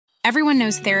Everyone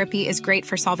knows therapy is great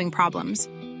for solving problems,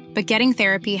 but getting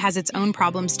therapy has its own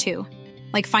problems too,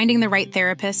 like finding the right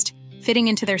therapist, fitting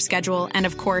into their schedule, and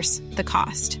of course, the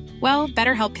cost. Well,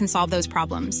 BetterHelp can solve those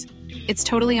problems. It's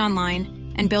totally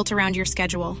online and built around your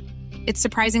schedule. It's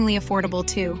surprisingly affordable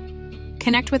too.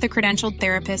 Connect with a credentialed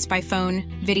therapist by phone,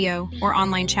 video, or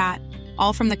online chat,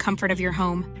 all from the comfort of your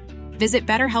home. Visit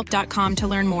BetterHelp.com to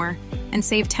learn more and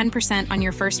save 10% on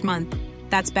your first month.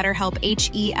 That's BetterHelp,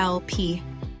 H-E-L-P.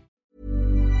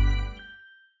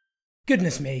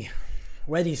 Goodness me,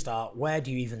 where do you start? Where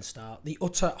do you even start? The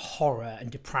utter horror and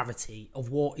depravity of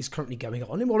what is currently going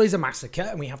on in what is a massacre,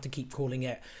 and we have to keep calling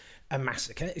it a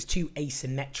massacre. It's too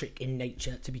asymmetric in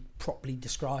nature to be properly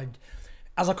described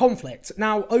as a conflict.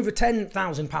 Now, over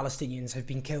 10,000 Palestinians have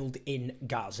been killed in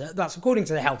Gaza. That's according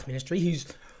to the Health Ministry, whose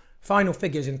final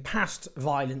figures in past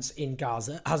violence in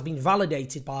Gaza has been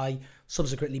validated by,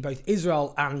 subsequently, both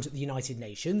Israel and the United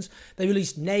Nations. They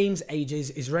released names, ages,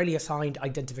 Israeli-assigned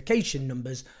identification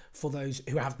numbers for those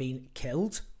who have been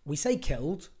killed. We say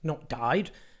killed, not died.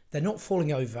 They're not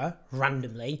falling over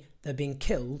randomly. They're being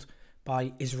killed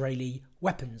by Israeli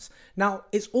weapons. Now,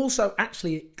 it's also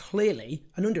actually clearly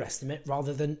an underestimate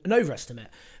rather than an overestimate.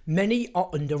 Many are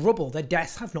under rubble. Their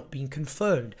deaths have not been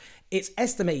confirmed. It's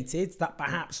estimated that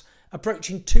perhaps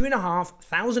approaching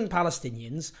 2,500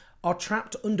 Palestinians are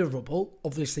trapped under rubble.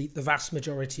 Obviously, the vast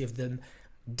majority of them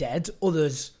dead.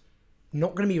 Others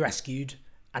not going to be rescued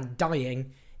and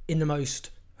dying in the most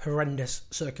horrendous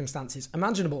circumstances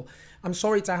imaginable. I'm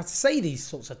sorry to have to say these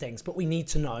sorts of things, but we need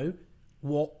to know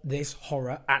what this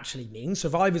horror actually means.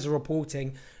 Survivors are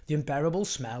reporting the unbearable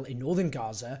smell in northern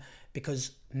Gaza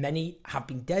because many have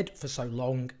been dead for so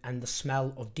long and the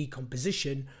smell of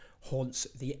decomposition haunts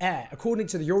the air. According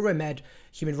to the Euromed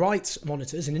Human Rights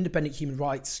Monitors, an independent human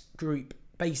rights group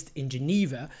based in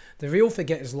Geneva, the real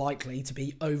figure is likely to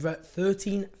be over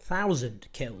 13,000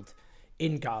 killed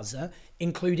in Gaza,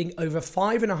 including over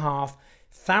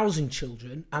 5,500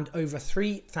 children and over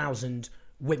 3,000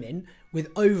 women, with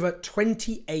over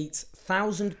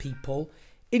 28,000 people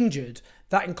injured.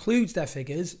 That includes their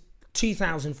figures,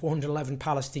 2,411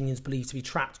 Palestinians believed to be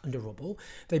trapped under rubble.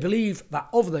 They believe that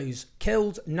of those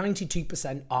killed,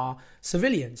 92% are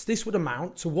civilians. This would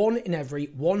amount to 1 in every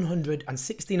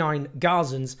 169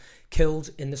 Gazans killed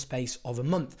in the space of a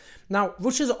month. Now,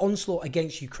 Russia's onslaught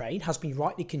against Ukraine has been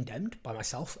rightly condemned by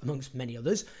myself, amongst many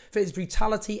others, for its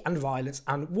brutality and violence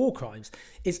and war crimes.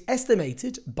 It's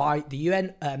estimated by the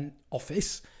UN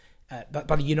office,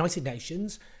 by the United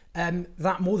Nations,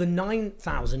 that more than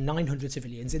 9,900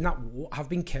 civilians in that war have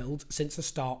been killed since the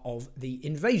start of the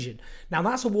invasion. Now,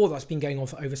 that's a war that's been going on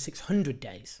for over 600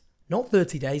 days. Not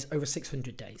 30 days, over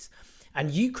 600 days.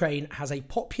 And Ukraine has a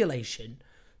population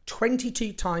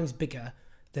 22 times bigger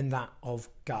than that of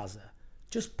Gaza.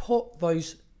 Just put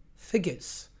those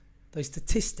figures, those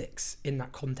statistics in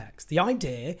that context. The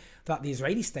idea that the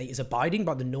Israeli state is abiding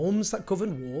by the norms that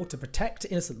govern war to protect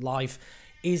innocent life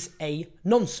is a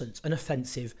nonsense, an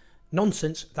offensive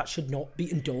nonsense that should not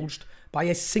be indulged by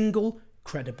a single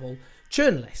credible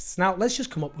journalist. Now, let's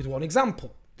just come up with one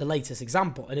example, the latest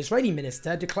example. An Israeli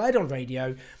minister declared on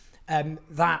radio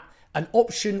that an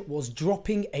option was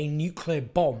dropping a nuclear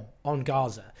bomb on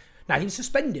Gaza. Now, he was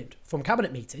suspended from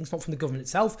cabinet meetings, not from the government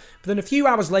itself, but then a few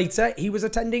hours later, he was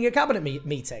attending a cabinet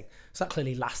meeting. So that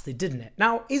clearly lasted, didn't it?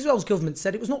 Now, Israel's government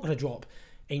said it was not going to drop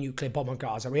a nuclear bomb on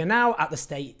Gaza. We are now at the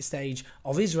stage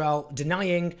of Israel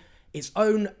denying its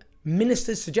own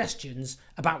minister's suggestions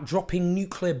about dropping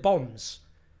nuclear bombs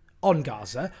on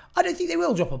Gaza. I don't think they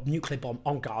will drop a nuclear bomb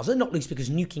on Gaza, not least because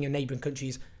nuking a neighbouring country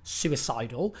is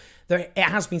suicidal. Though it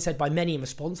has been said by many in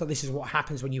response that this is what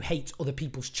happens when you hate other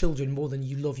people's children more than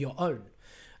you love your own.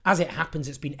 As it happens,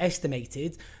 it's been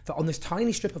estimated that on this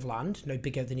tiny strip of land, no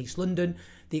bigger than East London,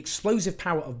 the explosive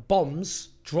power of bombs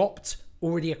dropped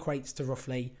already equates to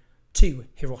roughly 2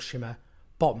 Hiroshima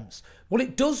bombs. What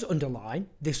it does underline,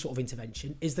 this sort of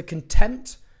intervention, is the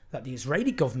contempt that the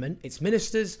Israeli government, its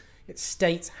ministers, its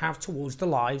state have towards the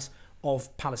lives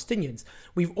of Palestinians.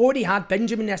 We've already had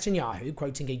Benjamin Netanyahu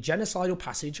quoting a genocidal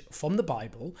passage from the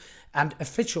Bible and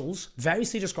officials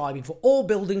variously describing for all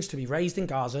buildings to be razed in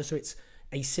Gaza, so it's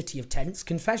a city of tents,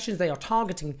 confessions they are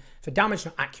targeting for damage,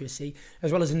 not accuracy,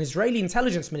 as well as an Israeli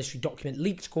intelligence ministry document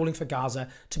leaked calling for Gaza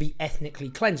to be ethnically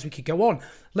cleansed. We could go on.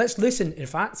 Let's listen, in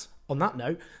fact, on that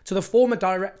note, to the former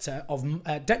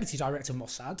deputy director of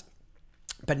Mossad,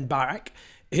 Ben Barak,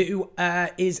 who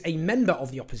is a member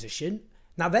of the opposition.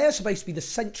 Now, they are supposed to be the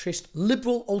centrist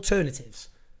liberal alternatives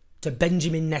to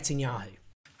Benjamin Netanyahu.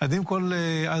 אז אם כל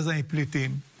עזה היא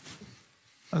פליטים,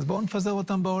 אז בואו נפזר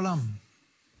אותם בעולם.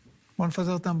 בואו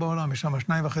נפזר אותם בעולם. יש שם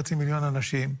 2.5 מיליון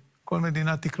אנשים, כל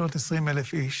מדינה תקלוט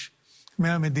 20,000 איש,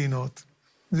 100 מדינות.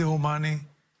 זה הומני,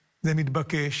 זה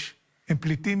מתבקש, הם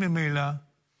פליטים ממילא,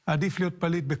 עדיף להיות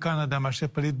פליט בקנדה מאשר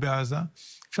פליט בעזה.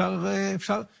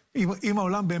 אפשר, אם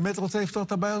העולם באמת רוצה לפתור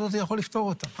את הבעיה הזאת, יכול לפתור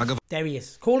אותה. There he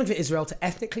is, calling for Israel to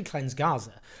ethnically cleanse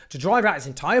Gaza, to drive out its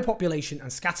entire population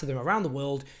and scatter them around the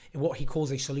world in what he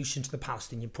calls a solution to the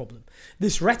Palestinian problem.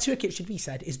 This rhetoric, it should be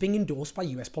said, is being endorsed by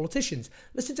US politicians.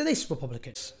 Listen to this,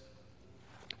 Republicans.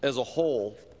 As a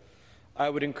whole, I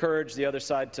would encourage the other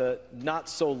side to not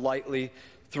so lightly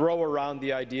throw around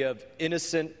the idea of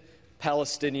innocent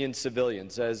Palestinian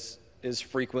civilians, as is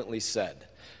frequently said.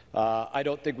 I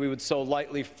don't think we would so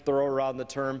lightly throw around the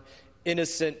term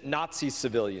innocent Nazi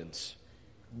civilians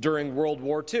during World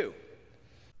War II.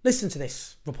 Listen to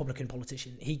this Republican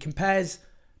politician. He compares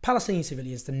Palestinian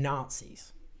civilians to Nazis,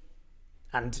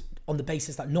 and on the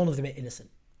basis that none of them are innocent,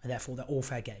 and therefore they're all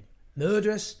fair game.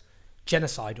 Murderous,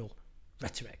 genocidal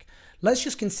rhetoric. Let's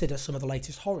just consider some of the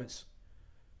latest horrors.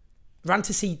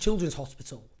 Rantassi Children's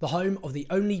Hospital, the home of the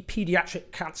only paediatric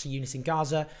cancer unit in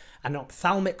Gaza, and an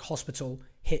ophthalmic hospital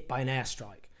hit by an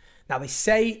airstrike. Now, they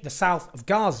say the south of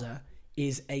Gaza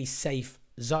is a safe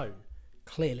zone.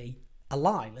 Clearly a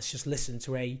lie. Let's just listen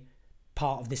to a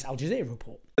part of this Al Jazeera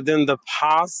report. Within the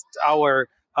past hour,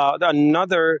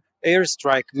 another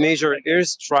major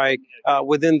airstrike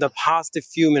within the past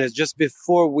few minutes, just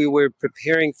before we were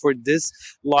preparing for this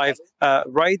live,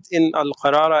 right in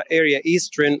Al-Qarara area,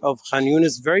 eastern of Khan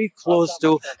Yunis, very close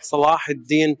to Salah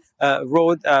ad-Din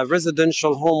Road. A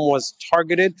residential home was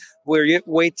targeted. We're yet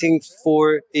waiting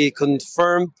for a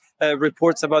confirmed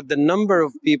reports about the number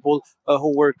of people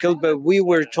who were killed, but we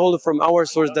were told from our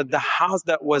source that the house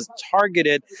that was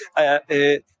targeted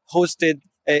hosted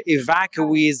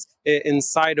evacuees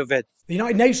inside of it. The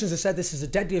United Nations has said this is the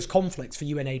deadliest conflict for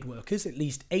UN aid workers. At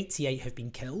least 88 have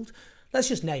been killed. Let's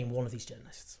just name one of these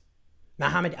journalists.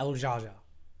 Mohammed El-Jaja.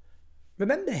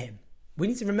 Remember him. We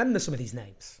need to remember some of these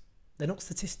names. They're not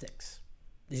statistics.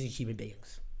 These are human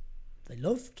beings. They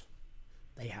loved.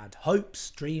 They had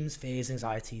hopes, dreams, fears,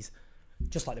 anxieties,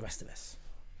 just like the rest of us.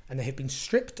 And they have been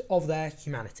stripped of their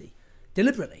humanity,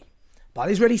 deliberately, by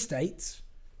the Israeli state,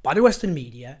 by the Western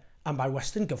media, and by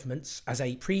Western governments as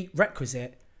a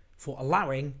prerequisite for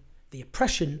allowing the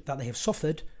oppression that they have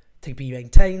suffered to be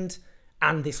maintained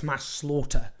and this mass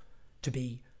slaughter to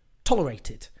be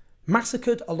tolerated.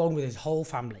 Massacred along with his whole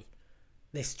family.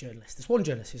 This one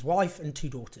journalist, his wife and 2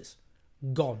 daughters,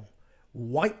 gone,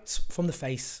 wiped from the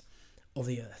face of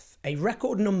the earth. A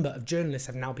record number of journalists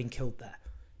have now been killed there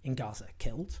in Gaza.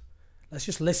 Killed. Let's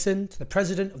just listen to the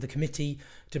president of the Committee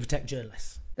to Protect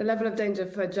Journalists. The level of danger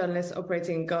for journalists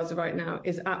operating in Gaza right now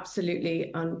is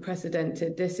absolutely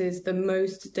unprecedented. This is the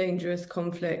most dangerous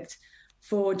conflict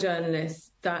for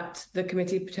journalists that the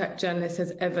Committee to Protect Journalists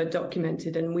has ever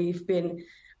documented. And we've been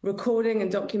recording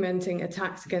and documenting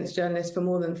attacks against journalists for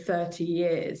more than 30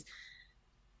 years.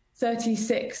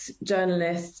 36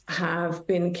 journalists have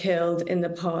been killed in the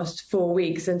past 4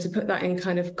 weeks. And to put that in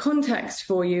kind of context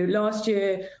for you, last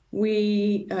year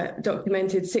we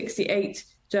documented 68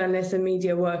 journalists and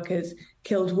media workers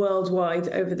killed worldwide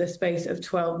over the space of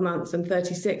 12 months, and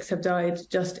 36 have died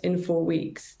just in 4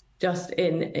 weeks, just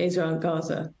in Israel and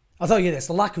Gaza. I'll tell you this,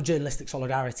 the lack of journalistic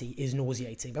solidarity is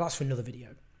nauseating, but that's for another video.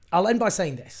 I'll end by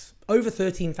saying this. Over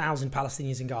 13,000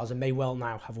 Palestinians in Gaza may well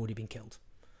now have already been killed.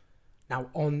 Now,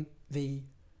 on the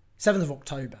 7th of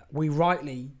October, we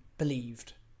rightly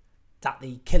believed that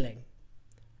the killing,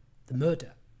 the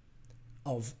murder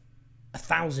of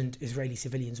 1,000 Israeli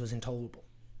civilians was intolerable.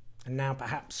 And now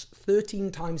perhaps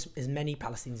 13 times as many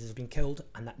Palestinians have been killed,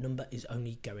 and that number is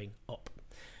only going up.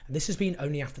 And this has been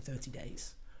only after 30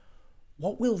 days.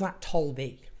 What will that toll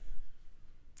be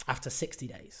after 60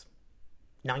 days,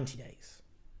 90 days,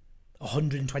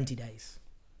 120 days?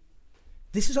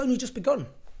 This has only just begun.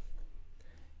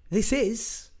 This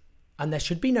is, and there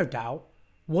should be no doubt,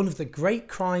 one of the great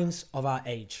crimes of our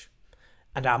age.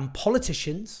 And our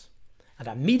politicians and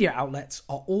our media outlets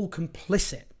are all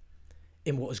complicit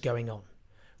in what is going on.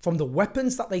 From the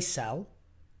weapons that they sell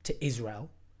to Israel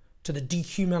to the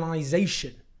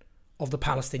dehumanization of the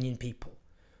Palestinian people.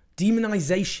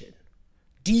 Demonization,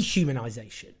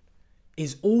 dehumanization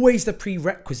is always the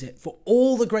prerequisite for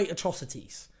all the great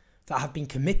atrocities that have been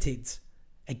committed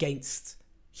against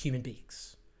human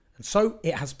beings. And so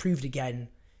it has proved again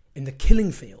in the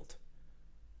killing field,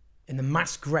 in the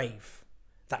mass grave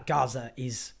that Gaza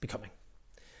is becoming.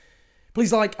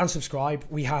 Please like and subscribe.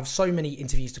 We have so many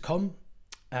interviews to come,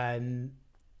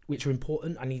 which are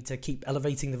important. I need to keep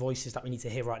elevating the voices that we need to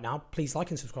hear right now. Please like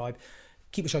and subscribe.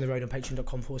 Keep us on the road on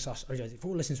patreon.com/OJZ. For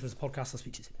all listeners to the podcast, I'll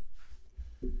speak to you soon.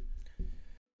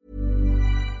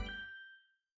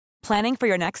 Planning for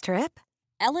your next trip?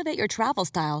 Elevate your travel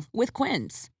style with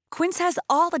Quince. Quince has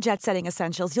all the jet-setting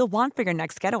essentials you'll want for your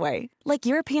next getaway, like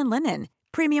European linen,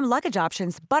 premium luggage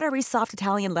options, buttery soft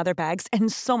Italian leather bags, and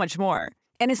so much more.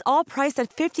 And is all priced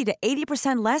at 50 to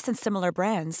 80% less than similar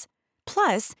brands.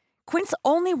 Plus, Quince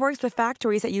only works with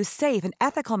factories that use safe and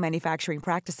ethical manufacturing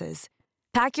practices.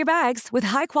 Pack your bags with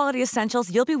high-quality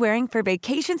essentials you'll be wearing for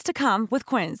vacations to come with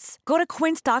Quince. Go to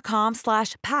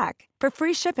quince.com/pack for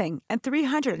free shipping and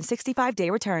 365-day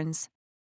returns.